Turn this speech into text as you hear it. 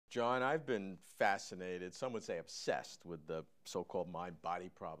John, I've been fascinated, some would say obsessed, with the so-called mind-body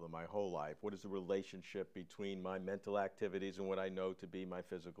problem my whole life. What is the relationship between my mental activities and what I know to be my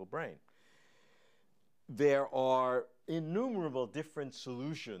physical brain? There are innumerable different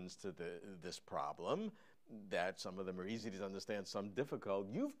solutions to this problem, that some of them are easy to understand, some difficult.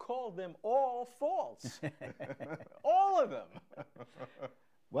 You've called them all false. All of them.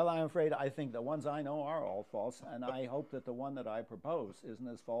 Well, I'm afraid I think the ones I know are all false, and I hope that the one that I propose isn't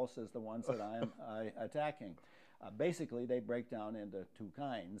as false as the ones that I am attacking. Basically, they break down into two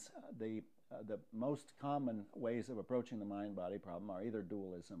kinds. The most common ways of approaching the mind-body problem are either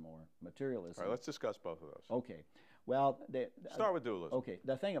dualism or materialism. All right, let's discuss both of those. Okay. Well, start with dualism. Okay.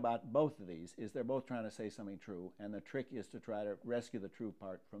 The thing about both of these is they're both trying to say something true, and the trick is to try to rescue the true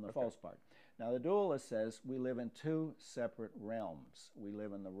part from the false part. Now, the dualist says we live in two separate realms. We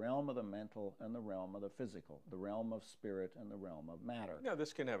live in the realm of the mental and the realm of the physical, the realm of spirit and the realm of matter. Now,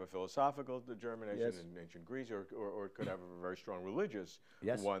 this can have a philosophical germination Yes. in ancient Greece, or it could have a very strong religious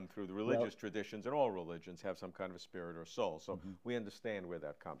Yes. one through the religious traditions, and all religions have some kind of a spirit or soul. So we understand where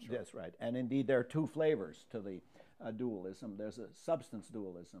that comes from. That's right. And indeed, there are two flavors to the dualism. There's a substance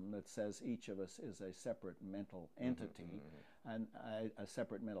dualism that says each of us is a separate mental entity and a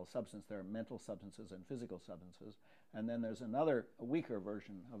separate mental substance. There are mental substances and physical substances. And then there's another weaker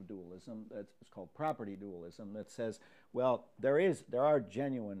version of dualism that's called property dualism that says, well, there are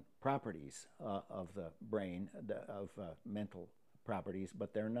genuine properties of the brain, of mental properties,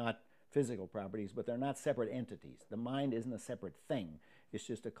 but they're not physical properties, but they're not separate entities. The mind isn't a separate thing. It's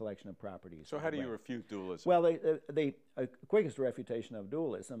just a collection of properties. So how do you refute dualism? Well, the quickest refutation of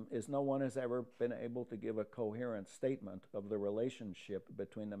dualism is no one has ever been able to give a coherent statement of the relationship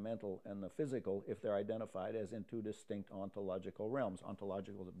between the mental and the physical if they're identified as in two distinct ontological realms.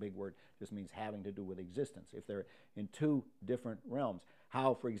 Ontological is a big word, just means having to do with existence. If they're in two different realms,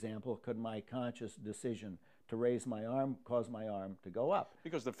 how, for example, could my conscious decision to raise my arm cause my arm to go up?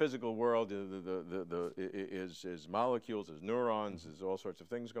 Because the physical world is molecules, is neurons, is all sorts of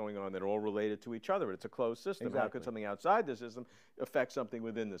things going on that are all related to each other. It's a closed system. Exactly. How could something outside the system affect something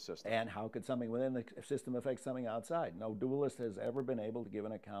within the system? And how could something within the system affect something outside? No dualist has ever been able to give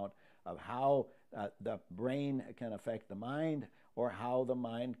an account of how the brain can affect the mind or how the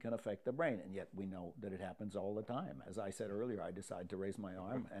mind can affect the brain. And yet we know that it happens all the time. As I said earlier, I decide to raise my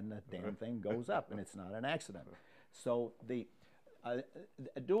arm and the damn thing goes up, and it's not an accident. So the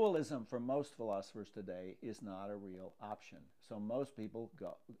dualism for most philosophers today is not a real option. So most people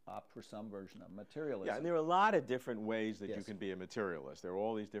opt for some version of materialism. Yeah, and there are a lot of different ways that you Yes. can be a materialist. There are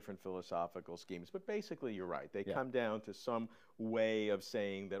all these different philosophical schemes, but basically you're right. They Yeah. come down to some way of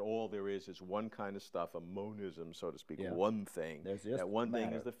saying that all there is one kind of stuff, a monism, so to speak, Yeah. one thing. There's just that one thing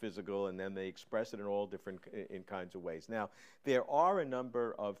matter. is the physical, and then they express it in all different in kinds of ways. Now, there are a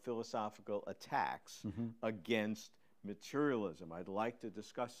number of philosophical attacks against materialism. I'd like to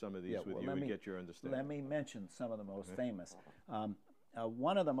discuss some of these with you and get your understanding. Let me mention some of the most famous.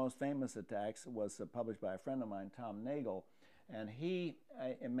 One of the most famous attacks was published by a friend of mine, Tom Nagel, and he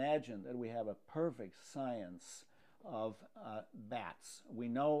imagined that we have a perfect science of bats. We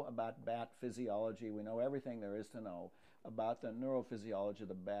know about bat physiology. We know everything there is to know about the neurophysiology of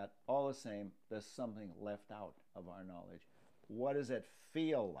the bat. All the same, there's something left out of our knowledge. What does it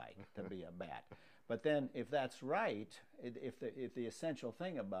feel like to be a bat? But then, if that's right, if the essential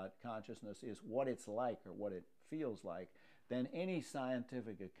thing about consciousness is what it's like or what it feels like, then any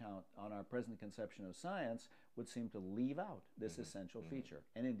scientific account on our present conception of science would seem to leave out this essential feature.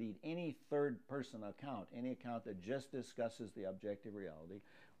 And indeed, any third-person account, any account that just discusses the objective reality,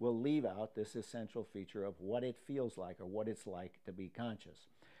 will leave out this essential feature of what it feels like or what it's like to be conscious.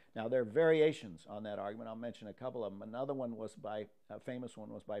 Now, there are variations on that argument. I'll mention a couple of them. Another one was a famous one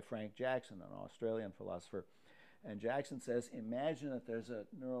was by Frank Jackson, an Australian philosopher. And Jackson says, imagine that there's a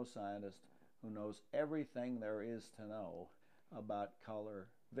neuroscientist who knows everything there is to know about color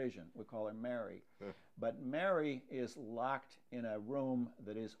vision. We call her Mary. But Mary is locked in a room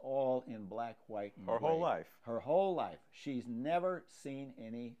that is all in black, white, and Her gray. whole life. Her whole life. She's never seen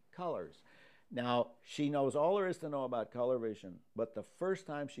any colors. Now, she knows all there is to know about color vision, but the first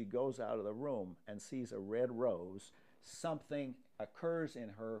time she goes out of the room and sees a red rose, something occurs in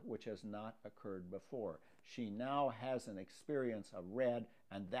her which has not occurred before. She now has an experience of red,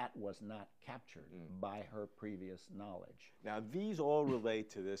 and that was not captured by her previous knowledge. Now, these all relate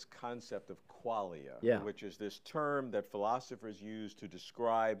to this concept of qualia, Yeah. which is this term that philosophers use to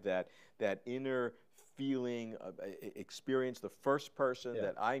describe that inner feeling, experience, the first person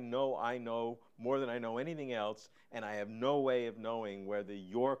that I know more than I know anything else, and I have no way of knowing whether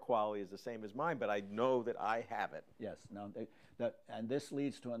your quality is the same as mine, but I know that I have it. Yes. Now, and this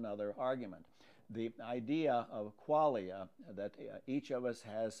leads to another argument. The idea of qualia, that each of us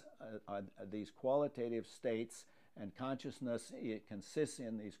has these qualitative states, and consciousness, it consists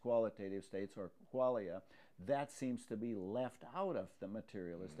in these qualitative states, or qualia, that seems to be left out of the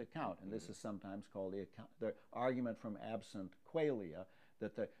materialist account. And this is sometimes called the argument from absent qualia,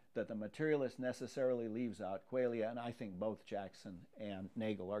 that the materialist necessarily leaves out qualia, and I think both Jackson and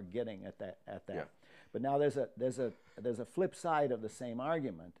Nagel are getting at that. Yeah. But now there's a flip side of the same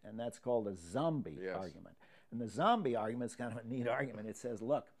argument, and that's called a zombie argument. And the zombie argument is kind of a neat argument. It says,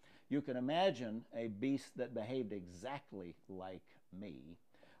 look, you can imagine a beast that behaved exactly like me,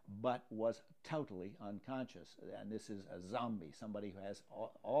 but was totally unconscious. And this is a zombie, somebody who has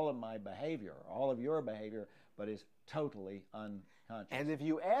all of my behavior, all of your behavior, but is totally unconscious. And if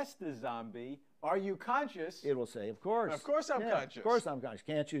you ask the zombie, are you conscious? It will say, of course. Of course I'm conscious. Of course I'm conscious.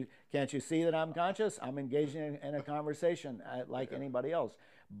 Can't you see that I'm conscious? I'm engaging in a conversation like anybody else.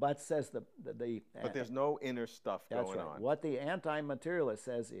 But says but there's no inner stuff going on. What the anti-materialist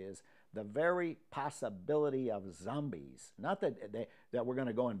says is the very possibility of zombies, not that we're going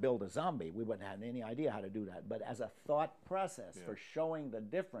to go and build a zombie, we wouldn't have any idea how to do that, but as a thought process for showing the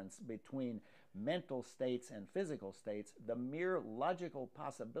difference between mental states and physical states, the mere logical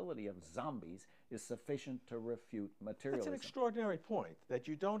possibility of zombies is sufficient to refute materialism. That's an extraordinary point, that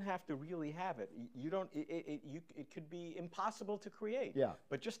you don't have to really have it. You don't. It could be impossible to create. Yeah.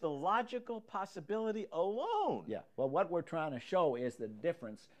 But just the logical possibility alone. Yeah. Well, what we're trying to show is the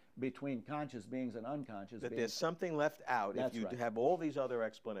difference between conscious beings and unconscious beings. That there's something left out if you have all these other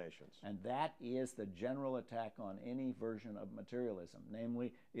explanations. And that is the general attack on any version of materialism.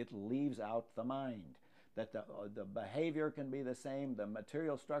 Namely, it leaves out the mind. That the behavior can be the same, the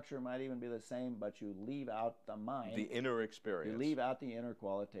material structure might even be the same, but you leave out the mind. The inner experience. You leave out the inner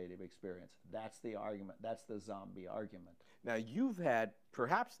qualitative experience. That's the argument. That's the zombie argument. Now, you've had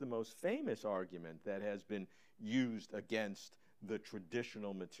perhaps the most famous argument that has been used against the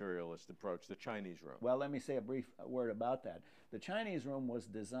traditional materialist approach, the Chinese room. Well, let me say a brief word about that. The Chinese room was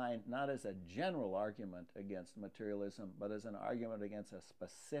designed not as a general argument against materialism, but as an argument against a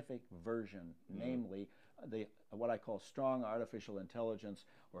specific version, namely what I call strong artificial intelligence,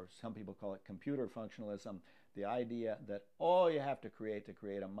 or some people call it computer functionalism, the idea that all you have to create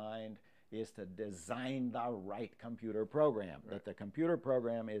a mind is to design the right computer program. Right. That the computer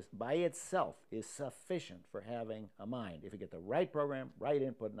program is by itself is sufficient for having a mind. If you get the right program, right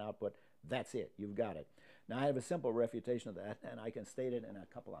input and output, that's it. You've got it. Now I have a simple refutation of that, and I can state it in a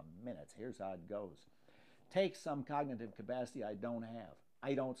couple of minutes. Here's how it goes. Take some cognitive capacity I don't have.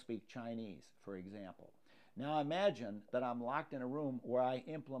 I don't speak Chinese, for example. Now imagine that I'm locked in a room where I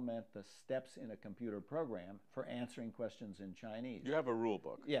implement the steps in a computer program for answering questions in Chinese. You have a rule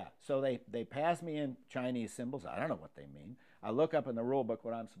book. Yeah, so they pass me in Chinese symbols. I don't know what they mean. I look up in the rule book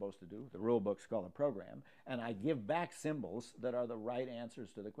what I'm supposed to do. The rule book's called a program. And I give back symbols that are the right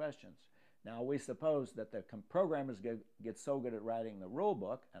answers to the questions. Now we suppose that the programmers get so good at writing the rule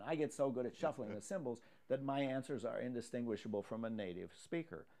book, and I get so good at shuffling the symbols, that my answers are indistinguishable from a native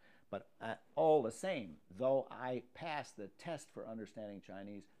speaker. But all the same, though I passed the test for understanding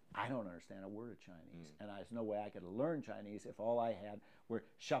Chinese, I don't understand a word of Chinese. And there's no way I could learn Chinese if all I had were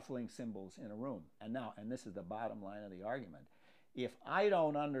shuffling symbols in a room. And this is the bottom line of the argument, if I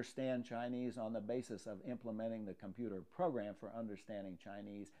don't understand Chinese on the basis of implementing the computer program for understanding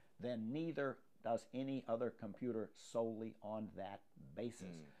Chinese, then neither does any other computer solely on that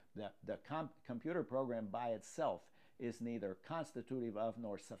basis. The computer program by itself is neither constitutive of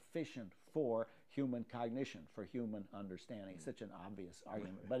nor sufficient for human cognition, for human understanding. It's such an obvious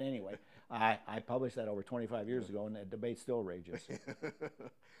argument. But anyway, I published that over 25 years ago, and the debate still rages.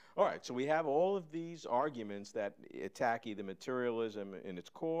 All right, so we have all of these arguments that attack either materialism in its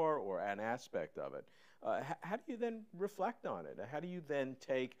core or an aspect of it. How do you then reflect on it? How do you then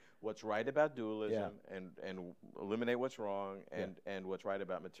take what's right about dualism and eliminate what's wrong and what's right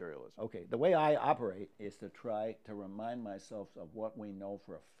about materialism? Okay, the way I operate is to try to remind myself of what we know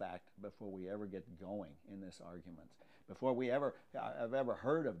for a fact before we ever get going in this argument. Before we have ever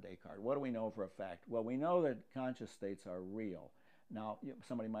heard of Descartes, what do we know for a fact? Well, we know that conscious states are real. Now,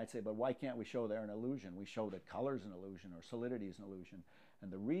 somebody might say, but why can't we show they're an illusion? We show that color is an illusion or solidity is an illusion.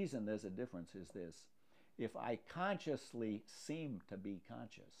 And the reason there's a difference is this. If I consciously seem to be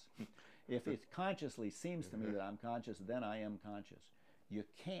conscious, if it consciously seems to me that I'm conscious, then I am conscious. You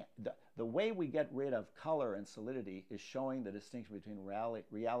can't. The way we get rid of color and solidity is showing the distinction between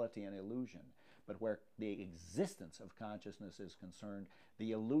reality and illusion. But where the existence of consciousness is concerned,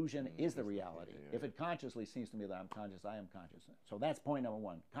 the illusion is the reality. If it consciously seems to me that I'm conscious, I am conscious. So that's point number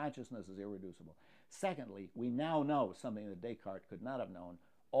one. Consciousness is irreducible. Secondly, we now know something that Descartes could not have known.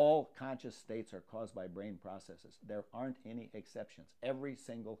 All conscious states are caused by brain processes. There aren't any exceptions. Every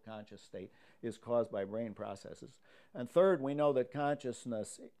single conscious state is caused by brain processes. And third, we know that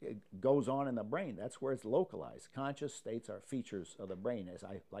consciousness goes on in the brain. That's where it's localized. Conscious states are features of the brain. As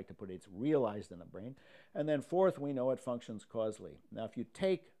I like to put it, it's realized in the brain. And then fourth, we know it functions causally. Now, if you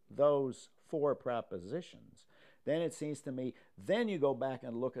take those four propositions, then it seems to me, then you go back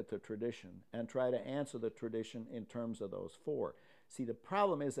and look at the tradition and try to answer the tradition in terms of those four. See, the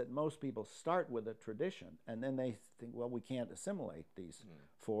problem is that most people start with a tradition, and then they think, well, we can't assimilate these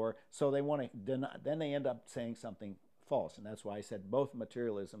four, so they want to deny, then they end up saying something false. And that's why I said both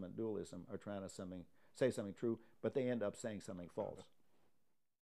materialism and dualism are trying to say something true, but they end up saying something false.